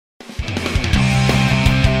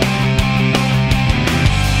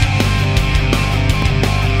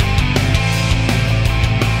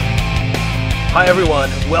Hi everyone,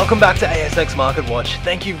 welcome back to ASX Market Watch.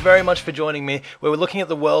 Thank you very much for joining me, where we're looking at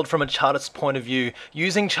the world from a chartist's point of view,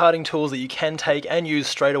 using charting tools that you can take and use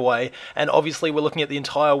straight away. And obviously we're looking at the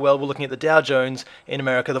entire world. We're looking at the Dow Jones in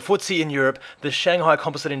America, the FTSE in Europe, the Shanghai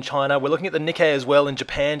Composite in China. We're looking at the Nikkei as well in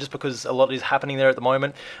Japan, just because a lot is happening there at the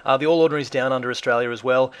moment. The All Ords down under Australia as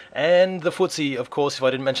well. And the FTSE, of course, if I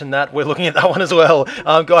didn't mention that, we're looking at that one as well.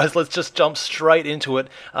 Guys, let's just jump straight into it,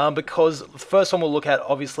 because the first one we'll look at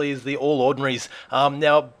obviously is the All Ordinaries.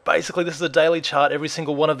 Now, basically, this is a daily chart. Every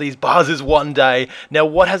single one of these bars is one day. Now,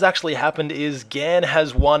 what has actually happened is Gann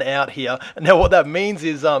has won out here. Now, what that means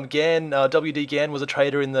is Gann, WD Gann, was a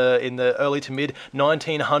trader in the early to mid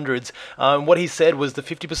 1900s. What he said was the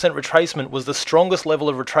 50% retracement was the strongest level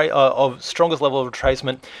of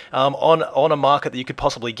retracement on a market that you could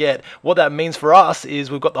possibly get. What that means for us is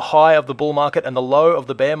we've got the high of the bull market and the low of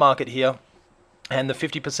the bear market here. And the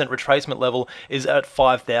 50% retracement level is at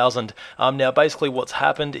 5,000. Now, basically what's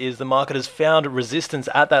happened is the market has found resistance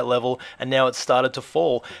at that level, and now it's started to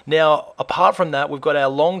fall. Now, apart from that, we've got our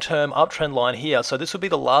long-term uptrend line here. So this would be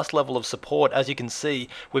the last level of support. As you can see,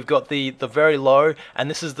 we've got the very low, and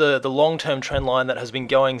this is the long-term trend line that has been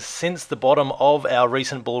going since the bottom of our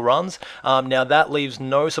recent bull runs. Now, that leaves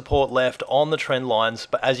no support left on the trend lines,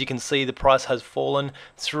 but as you can see, the price has fallen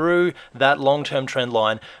through that long-term trend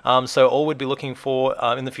line. So all we'd be looking for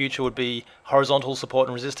in the future would be horizontal support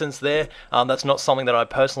and resistance there. That's not something that I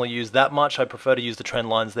personally use that much. I prefer to use the trend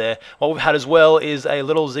lines there. What we've had as well is a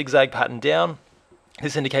little zigzag pattern down.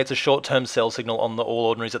 This indicates a short-term sell signal on the All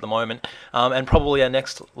Ordinaries at the moment, and probably our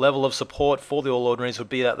next level of support for the All Ordinaries would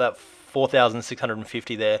be that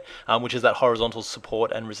 4,650 there, which is that horizontal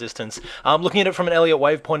support and resistance. Looking at it from an Elliott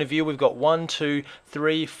Wave point of view, we've got 1, 2,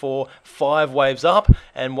 3, 4, 5 waves up,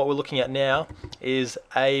 and what we're looking at now is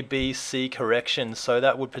A, B, C correction. So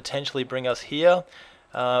that would potentially bring us here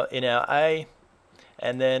in our A,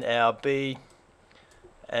 and then our B,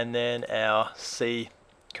 and then our C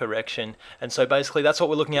correction. And so basically that's what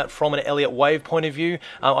we're looking at from an Elliott Wave point of view.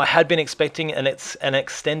 I had been expecting an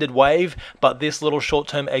extended wave, but this little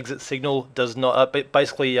short-term exit signal does not,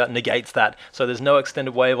 basically negates that. So there's no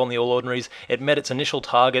extended wave on the All Ordinaries. It met its initial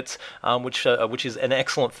targets, which is an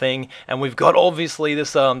excellent thing. And we've got obviously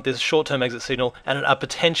this short-term exit signal and a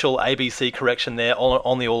potential ABC correction there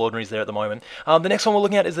on the All Ordinaries there at the moment. The next one we're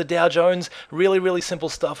looking at is the Dow Jones. Really simple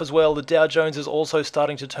stuff as well. The Dow Jones is also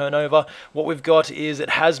starting to turn over. What we've got is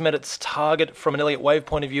it has met its target from an Elliott Wave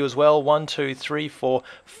point of view as well. 1, 2, 3, 4,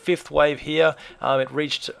 fifth wave here. It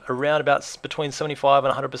reached around about between 75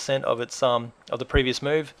 and 100% of its of the previous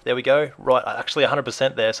move. There we go. Right, actually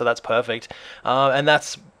 100% there, so that's perfect. And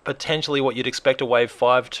that's potentially what you'd expect a wave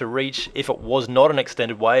 5 to reach if it was not an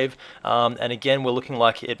extended wave. And again, we're looking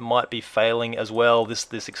like it might be failing as well,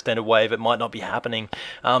 this extended wave. It might not be happening.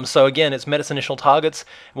 So again, it's met its initial targets.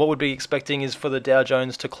 What we'd be expecting is for the Dow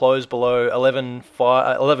Jones to close below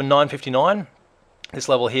 11,959. This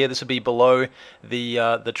level here, this would be below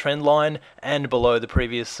the trend line and below the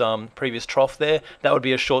previous trough there. That would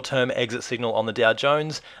be a short-term exit signal on the Dow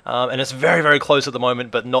Jones, and it's very close at the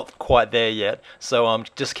moment, but not quite there yet. So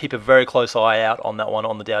just keep a very close eye out on that one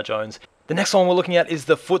on the Dow Jones. The next one we're looking at is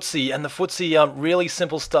the FTSE, and the FTSE, really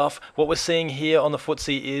simple stuff. What we're seeing here on the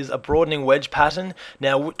FTSE is a broadening wedge pattern.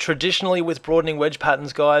 Now, traditionally with broadening wedge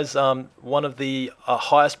patterns, guys, one of the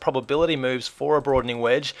highest probability moves for a broadening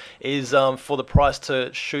wedge is for the price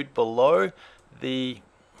to shoot below the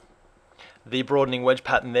broadening wedge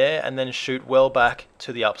pattern there and then shoot well back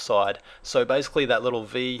to the upside. So basically that little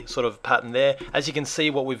V sort of pattern there. As you can see,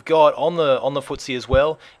 what we've got on the FTSE as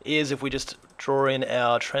well is, if we just draw in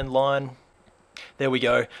our trend line, there we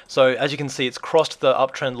go. So as you can see, it's crossed the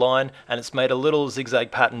uptrend line and it's made a little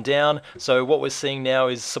zigzag pattern down. So what we're seeing now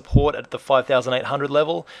is support at the 5,800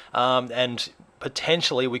 level, and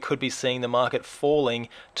potentially we could be seeing the market falling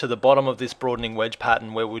to the bottom of this broadening wedge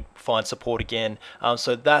pattern where we'd find support again.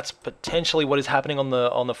 So that's potentially what is happening on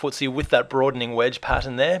the FTSE with that broadening wedge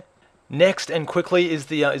pattern there. Next and quickly is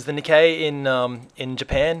the Nikkei in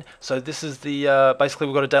Japan. So this is the basically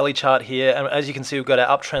we've got a daily chart here, and as you can see, we've got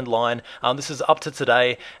our uptrend line. This is up to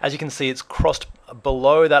today. As you can see, it's crossed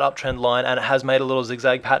below that uptrend line and it has made a little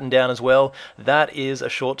zigzag pattern down as well. That is a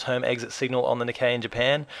short-term exit signal on the Nikkei in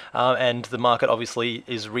Japan, and the market obviously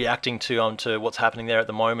is reacting to what's happening there at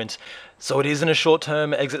the moment. So it isn't a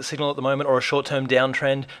short-term exit signal at the moment or a short-term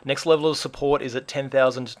downtrend. Next level of support is at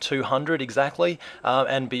 10,200 exactly,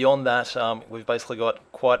 and beyond that we've basically got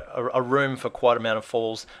quite a room for quite amount of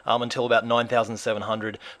falls until about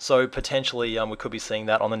 9,700. So potentially we could be seeing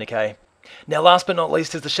that on the Nikkei. Now, last but not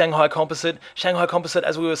least is the Shanghai Composite. Shanghai Composite,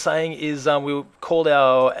 as we were saying, is we called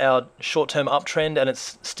our short-term uptrend, and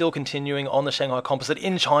it's still continuing on the Shanghai Composite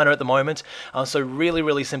in China at the moment. So really,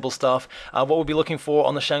 really simple stuff. What we'll be looking for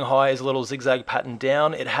on the Shanghai is a little zigzag pattern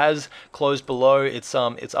down. It has closed below its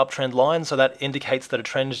uptrend line, so that indicates that a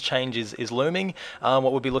trend change is looming.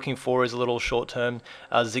 What we'll be looking for is a little short-term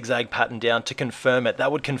zigzag pattern down to confirm it.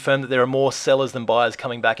 That would confirm that there are more sellers than buyers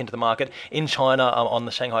coming back into the market in China on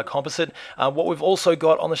the Shanghai Composite. What we've also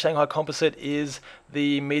got on the Shanghai Composite is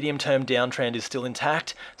the medium-term downtrend is still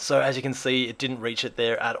intact. So as you can see, it didn't reach it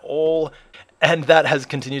there at all. And that has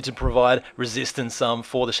continued to provide resistance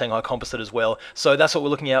for the Shanghai Composite as well. So that's what we're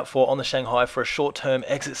looking out for on the Shanghai for a short-term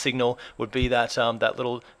exit signal would be that that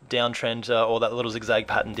little downtrend or that little zigzag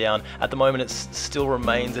pattern down. At the moment, it still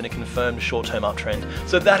remains in a confirmed short-term uptrend.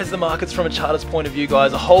 So that is the markets from a chartist point of view,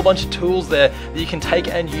 guys. A whole bunch of tools there that you can take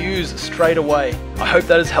and use straight away. I hope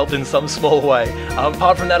that has helped in some small way.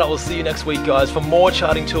 Apart from that, I will see you next week, guys, for more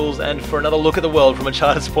charting tools and for another look at the world from a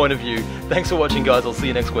chartist point of view. Thanks for watching, guys. I'll see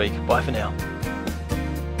you next week. Bye for now.